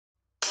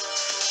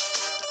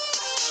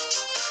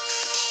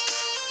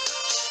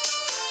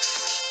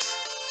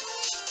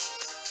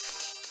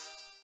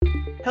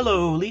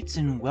Hello, elites,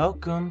 and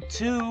welcome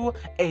to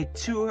a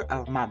tour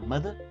of my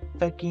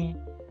motherfucking,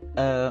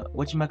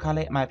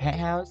 whatchamacallit, my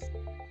penthouse.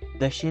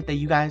 The shit that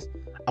you guys,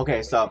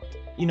 okay, so,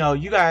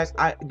 you guys,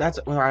 that's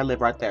where I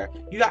live right there.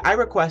 I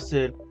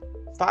requested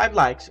 5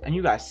 likes, and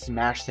you guys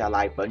smashed that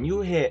like button.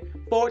 You hit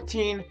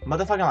 14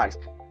 motherfucking likes.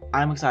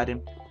 I'm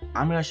excited.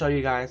 I'm gonna show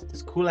you guys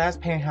this cool-ass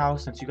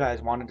penthouse since you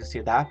guys wanted to see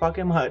it that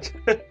fucking much.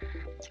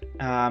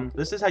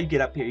 This is how you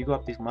get up here. You go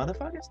up these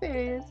motherfucking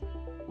stairs,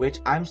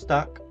 which I'm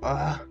stuck.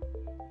 Ugh.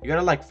 You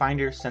gotta like find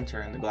your center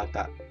and go like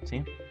that.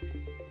 See?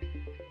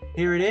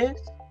 Here it is.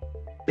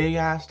 Big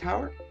ass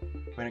tower.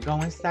 We're gonna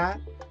go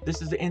inside.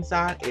 This is the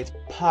inside. It's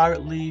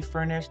partly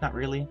furnished, not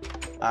really.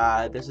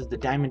 This is the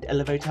diamond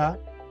elevator,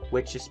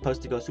 which is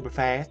supposed to go super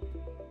fast.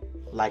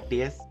 Like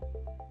this.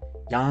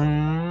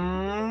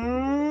 Young.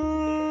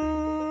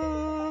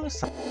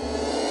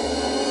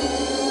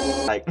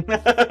 Like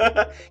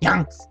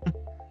Youngs.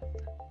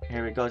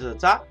 Here we go to the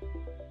top.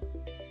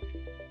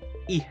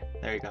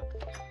 There you go.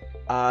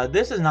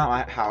 This is not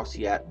my house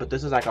yet, but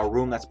this is like a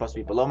room that's supposed to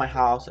be below my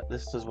house.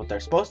 This is what they're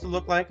supposed to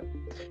look like.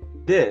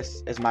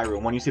 This is my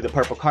room. When you see the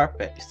purple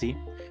carpet, you see?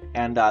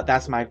 And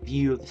that's my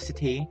view of the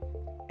city.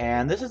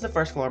 And this is the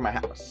first floor of my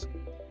house.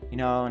 You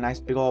know, nice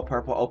big old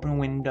purple open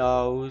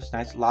windows.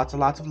 Nice, lots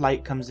of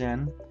light comes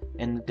in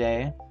the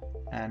day.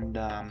 And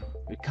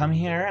we come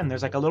here, and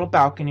there's like a little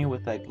balcony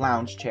with like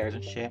lounge chairs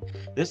and shit.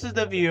 This is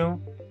the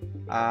view.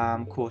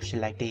 Cool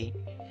shit like that.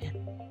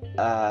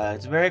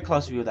 It's a very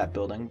close view of that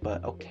building,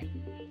 but okay.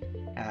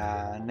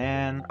 And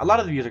then a lot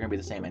of the views are gonna be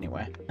the same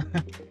anyway.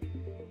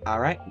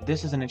 Alright,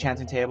 this is an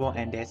enchanting table,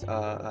 and that's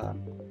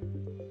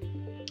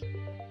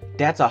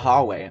a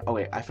hallway. Oh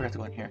wait, I forgot to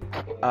go in here.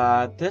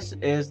 This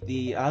is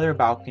the other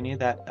balcony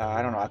that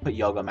I don't know, I put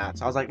yoga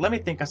mats. I was like, let me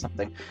think of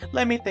something.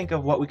 Let me think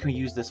of what we can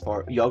use this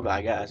for. Yoga,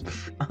 I guess.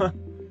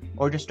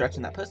 Or just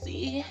stretching that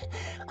pussy.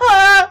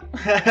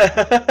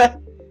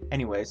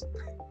 Anyways.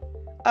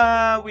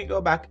 We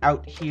go back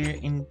out here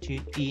into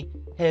the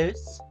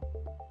house.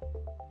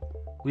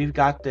 We've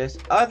got this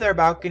other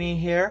balcony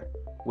here,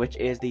 which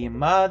is the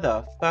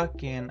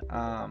motherfucking,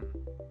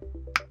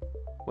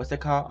 what's it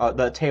called? Oh,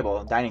 the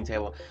table, dining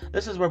table.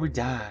 This is where we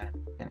dine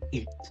and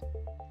eat.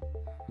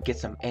 Get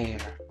some air.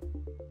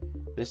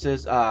 This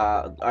is,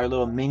 our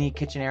little mini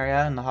kitchen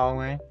area in the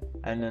hallway.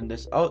 And then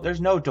this, oh, there's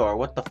no door.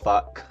 What the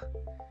fuck?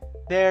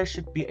 There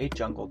should be a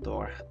jungle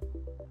door.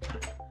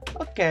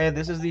 Okay,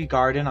 this is the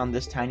garden on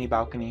this tiny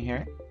balcony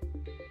here.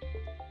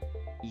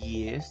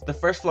 Yes, the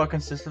first floor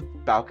consists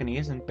of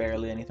balconies and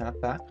barely anything like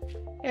that.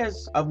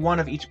 There's one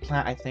of each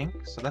plant, I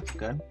think, so that's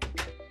good.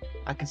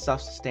 I can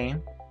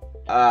self-sustain.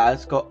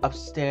 Let's go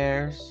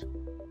upstairs.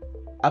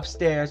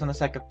 Upstairs on the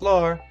second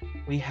floor,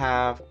 we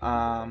have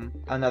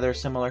another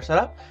similar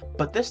setup,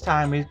 but this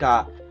time we've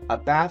got a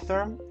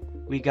bathroom.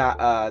 We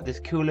got this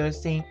cooler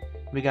sink.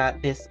 We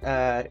got this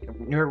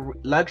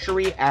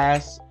luxury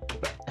ass.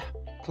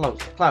 Close.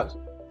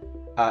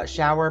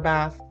 Shower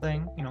bath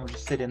thing, you know,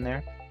 just sit in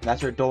there.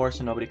 That's your door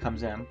so nobody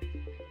comes in.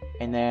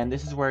 And then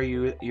this is where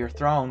your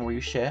throne, where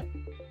you shit.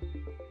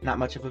 Not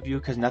much of a view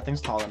because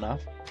nothing's tall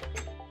enough.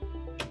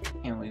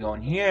 And we go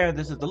in here.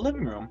 This is the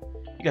living room.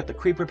 You got the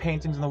creeper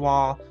paintings on the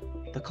wall,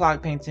 the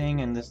clock painting,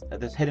 and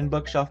this hidden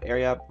bookshelf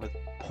area with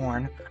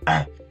porn.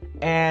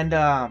 And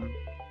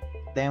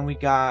then we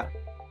got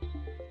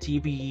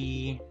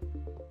TV.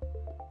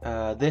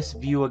 This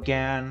view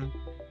again.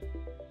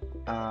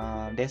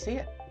 That's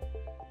it.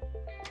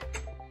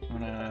 I'm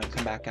gonna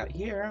come back out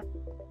here,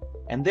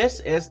 and this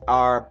is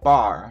our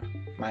bar,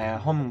 my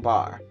home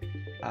bar.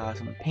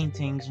 Some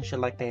paintings and shit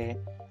like that,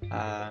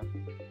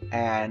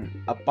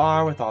 and a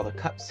bar with all the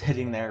cups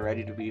sitting there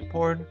ready to be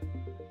poured.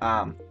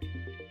 Yeah,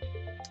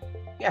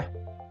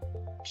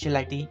 shit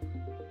like that.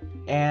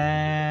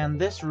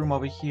 And this room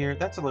over here,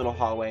 that's a little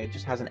hallway. It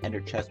just has an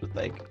ender chest with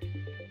like,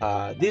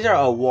 these are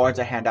awards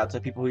I hand out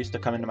to people who used to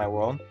come into my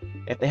world.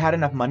 If they had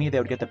enough money, they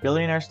would get the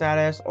billionaire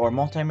status or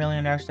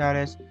multi-millionaire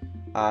status,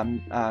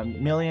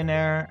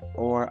 millionaire,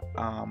 or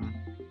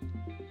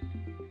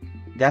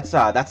that's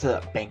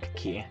a bank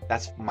key.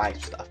 That's my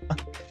stuff.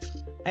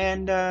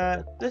 And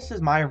this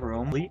is my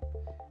room.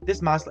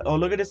 This must. Oh,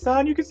 look at the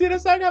sun! You can see the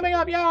sun coming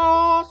up,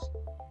 y'all.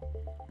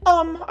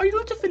 Are you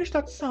going to finish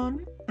that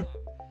sun?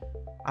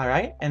 All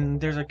right. And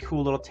there's a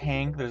cool little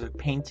tank. There's a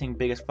painting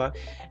big as fuck.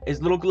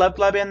 Is little Glub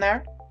Glub in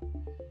there?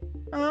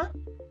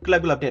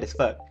 Glub Glub dead as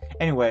fuck.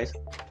 Anyways,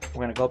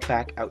 we're gonna go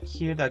back out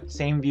here. The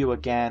same view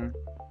again.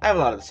 I have a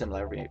lot of the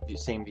similar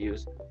same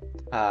views.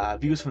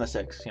 Views from the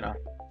 6, you know.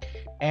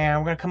 And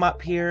we're gonna come up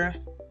here.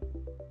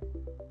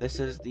 This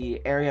is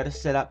the area to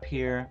sit up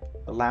here.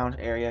 The lounge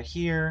area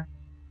here.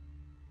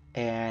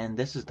 And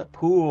this is the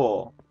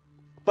pool.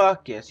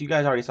 Fuck yes, you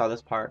guys already saw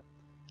this part.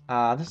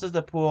 This is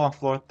the pool on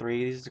floor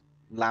 3. These are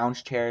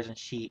lounge chairs and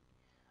sheet.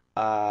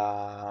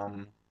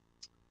 What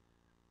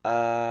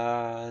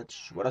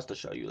else to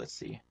show you? Let's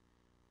see.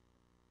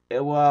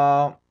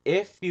 Well,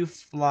 if you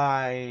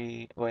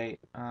fly... Wait,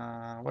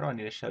 what do I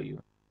need to show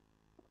you?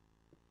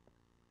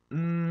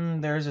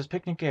 There's this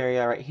picnic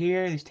area right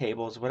here, these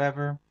tables,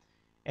 whatever.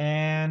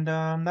 And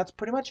that's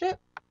pretty much it,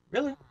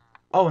 really.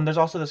 Oh, and there's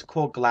also this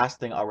cool glass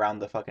thing around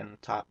the fucking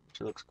top,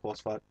 which looks cool as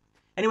fuck.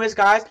 Anyways,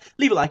 guys,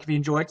 leave a like if you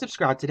enjoyed.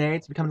 Subscribe today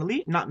to become an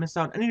elite, not miss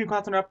out on any new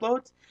content or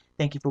uploads.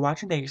 Thank you for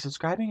watching. Thank you for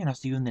subscribing, and I'll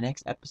see you in the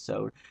next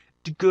episode.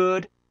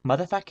 Good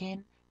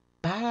motherfucking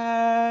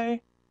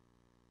bye.